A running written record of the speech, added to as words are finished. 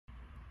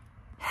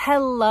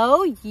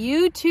Hello,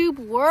 YouTube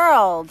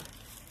world.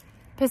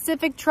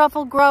 Pacific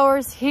Truffle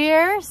Growers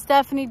here.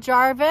 Stephanie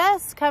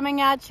Jarvis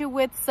coming at you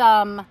with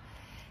some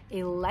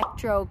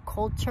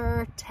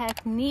electroculture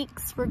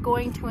techniques we're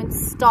going to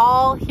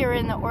install here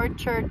in the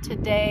orchard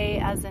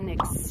today as an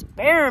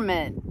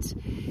experiment.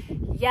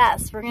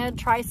 Yes, we're going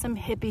to try some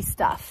hippie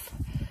stuff.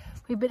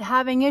 We've been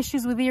having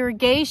issues with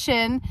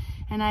irrigation,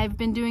 and I've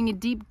been doing a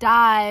deep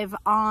dive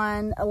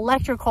on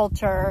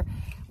electroculture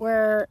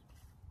where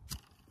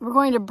we're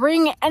going to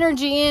bring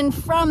energy in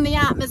from the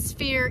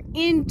atmosphere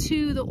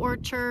into the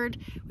orchard,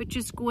 which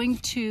is going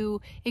to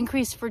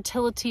increase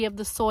fertility of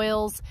the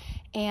soils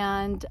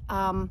and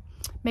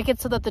make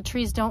it so that the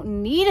trees don't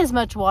need as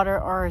much water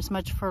or as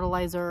much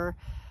fertilizer.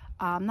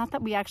 Not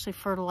that we actually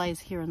fertilize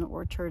here in the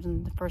orchard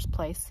in the first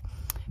place.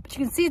 But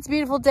you can see it's a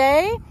beautiful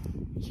day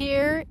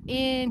here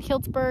in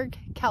Healdsburg,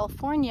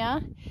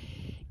 California.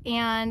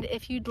 And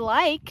if you'd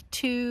like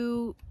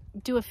to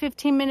do a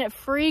 15-minute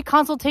free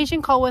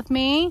consultation call with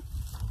me,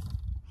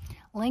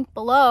 link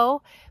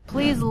below,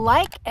 please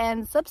like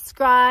and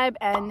subscribe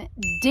and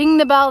ding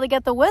the bell to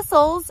get the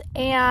whistles,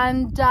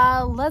 and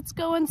let's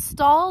go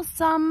install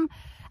some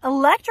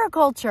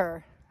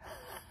electroculture.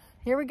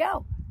 Here we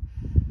go.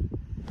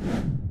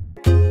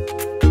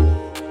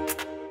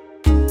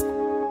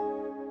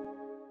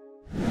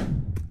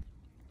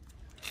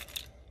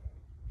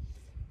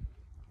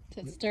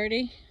 Is it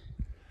sturdy?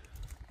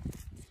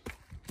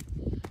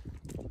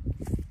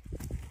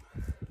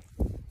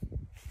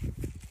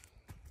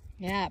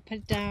 Yeah, put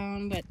it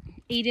down, what,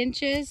 8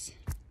 inches?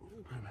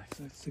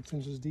 6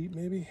 inches deep,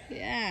 maybe?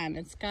 Yeah, and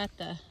it's got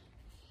the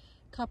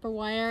copper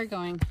wire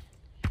going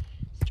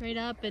straight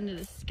up into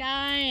the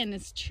sky, and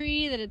this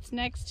tree that it's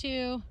next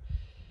to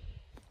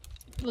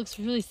looks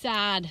really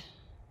sad.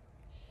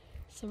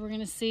 So we're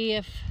gonna see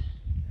if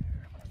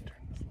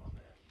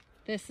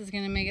this is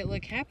gonna make it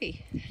look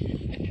happy.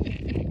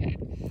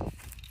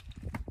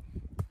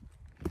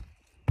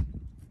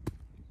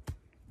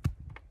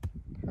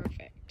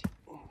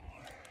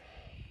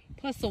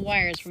 Plus the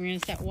wires, we're going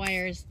to set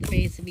wires at the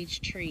base of each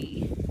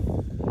tree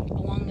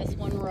along this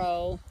one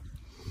row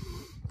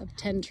of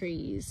 10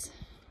 trees.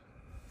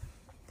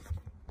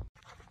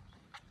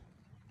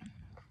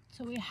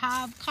 So we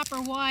have copper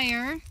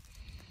wire.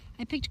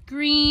 I picked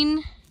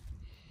green.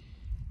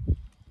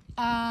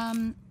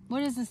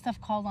 What is this stuff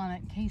called on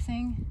it?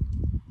 Casing?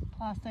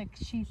 Plastic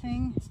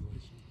sheathing?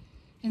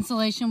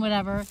 Insulation,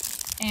 whatever.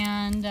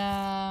 And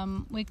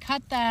we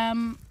cut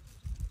them,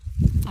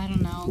 I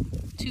don't know,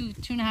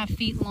 2.5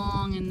 feet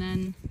long, and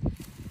then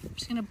I'm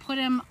just gonna put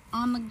them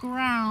on the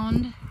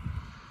ground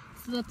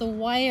so that the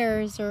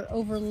wires are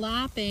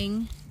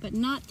overlapping but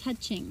not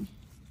touching.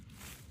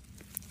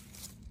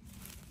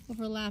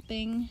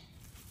 Overlapping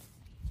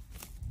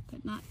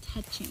but not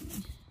touching.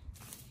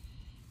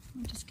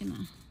 I'm just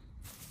gonna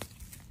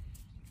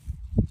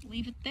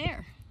leave it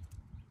there.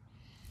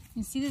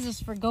 You see, this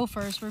is for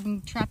gophers. We've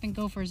been trapping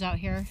gophers out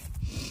here,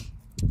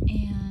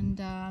 and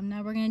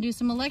now we're gonna do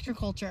some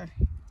electroculture.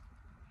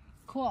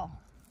 Cool.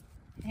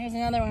 Here's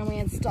another one we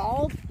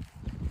installed.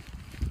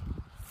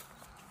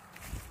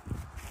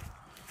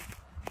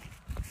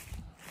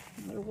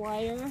 Another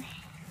wire.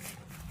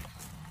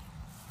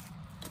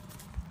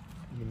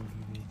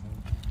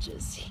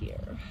 Just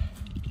here.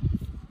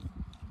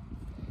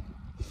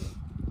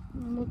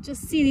 And we'll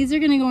just see, these are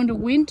gonna go into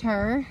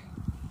winter.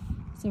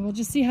 So we'll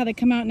just see how they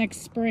come out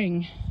next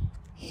spring.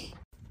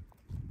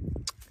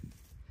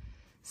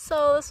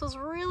 So this was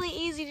really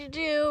easy to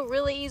do,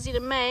 really easy to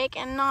make,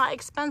 and not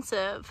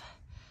expensive.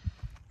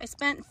 I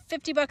spent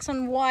 50 bucks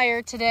on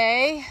wire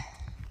today.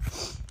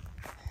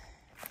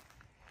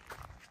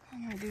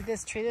 I'm gonna do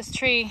this tree. This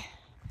tree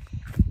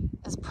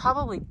is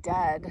probably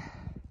dead.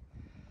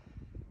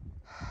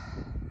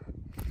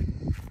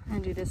 I'm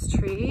gonna do this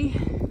tree.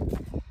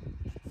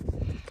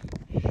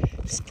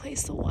 Just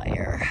place the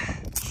wire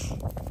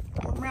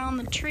around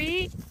the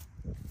tree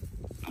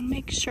and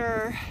make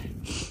sure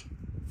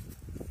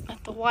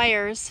the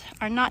wires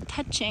are not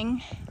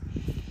touching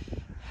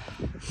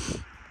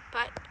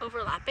but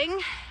overlapping.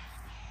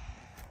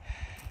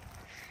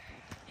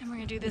 And we're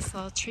gonna do this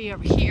little tree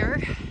over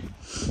here.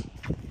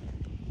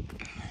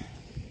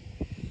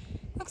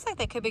 Looks like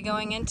they could be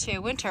going into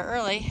winter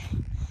early.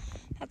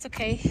 That's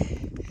okay.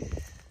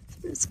 So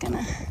I'm just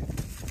gonna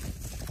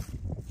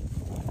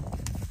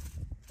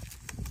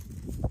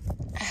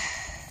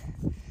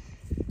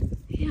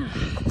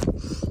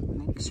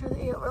make sure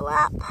they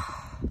overlap.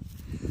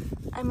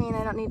 I mean,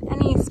 I don't need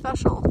any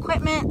special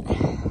equipment.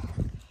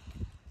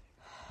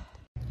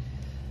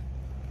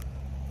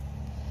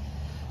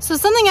 So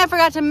something I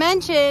forgot to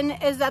mention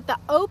is that the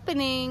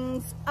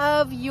openings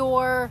of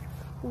your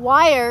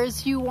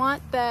wires, you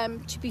want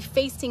them to be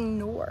facing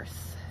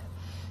north.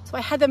 So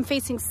I had them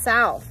facing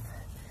south.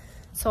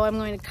 So I'm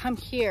going to come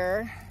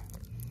here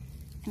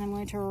and I'm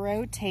going to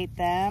rotate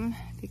them.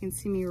 If you can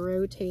see me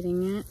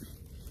rotating it.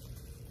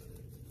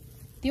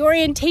 The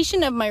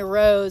orientation of my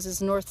rows is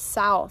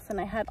north-south,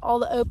 and I had all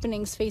the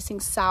openings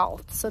facing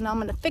south. So now I'm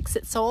gonna fix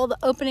it. So all the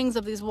openings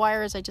of these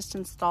wires I just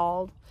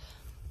installed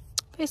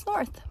face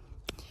north.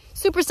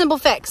 Super simple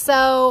fix.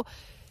 So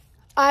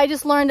I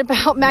just learned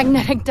about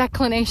magnetic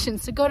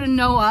declinations. So go to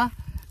NOAA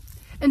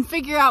and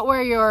figure out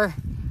where your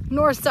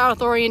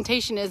north-south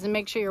orientation is and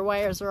make sure your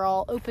wires are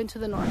all open to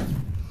the north.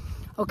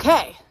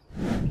 Okay.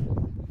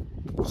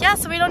 Yeah,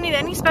 so we don't need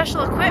any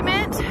special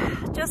equipment,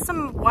 just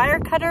some wire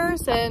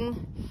cutters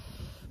and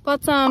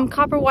bought some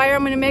copper wire.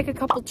 I'm gonna make a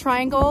couple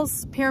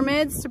triangles,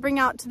 pyramids to bring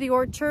out to the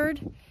orchard.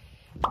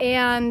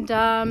 And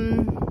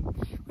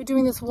we're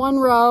doing this one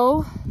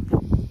row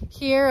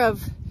here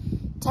of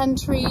 10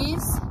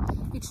 trees.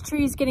 Each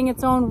tree is getting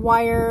its own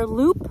wire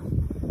loop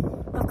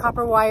of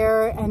copper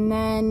wire, and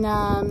then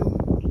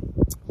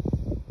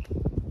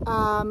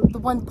the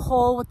one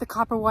pole with the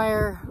copper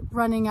wire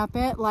running up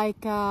it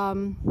like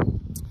a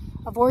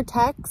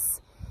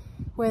vortex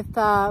with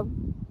a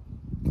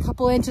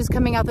couple inches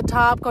coming out the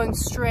top, going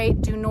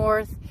straight due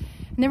north.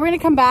 And then we're gonna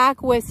come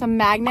back with some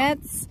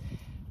magnets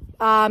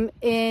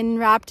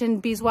wrapped in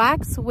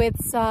beeswax with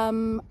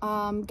some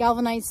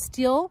galvanized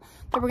steel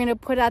that we're gonna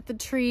put at the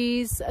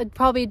trees,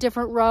 probably a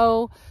different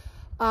row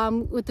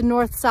with the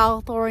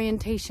north-south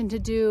orientation to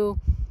do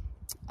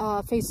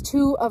phase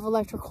 2 of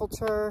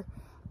Electroculture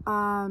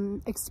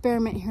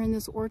experiment here in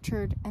this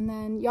orchard. And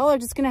then y'all are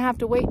just gonna have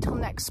to wait till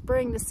next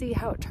spring to see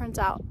how it turns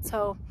out.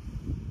 So,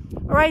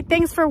 all right,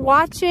 thanks for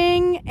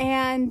watching,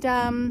 and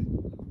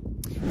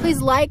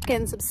please like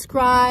and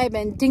subscribe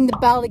and ding the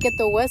bell to get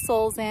the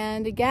whistles.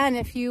 And again,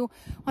 if you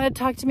want to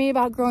talk to me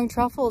about growing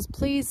truffles,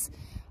 please,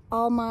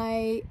 all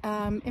my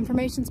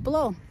information's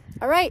below.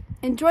 All right,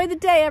 enjoy the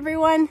day,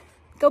 everyone.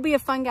 Go be a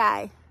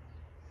fungi.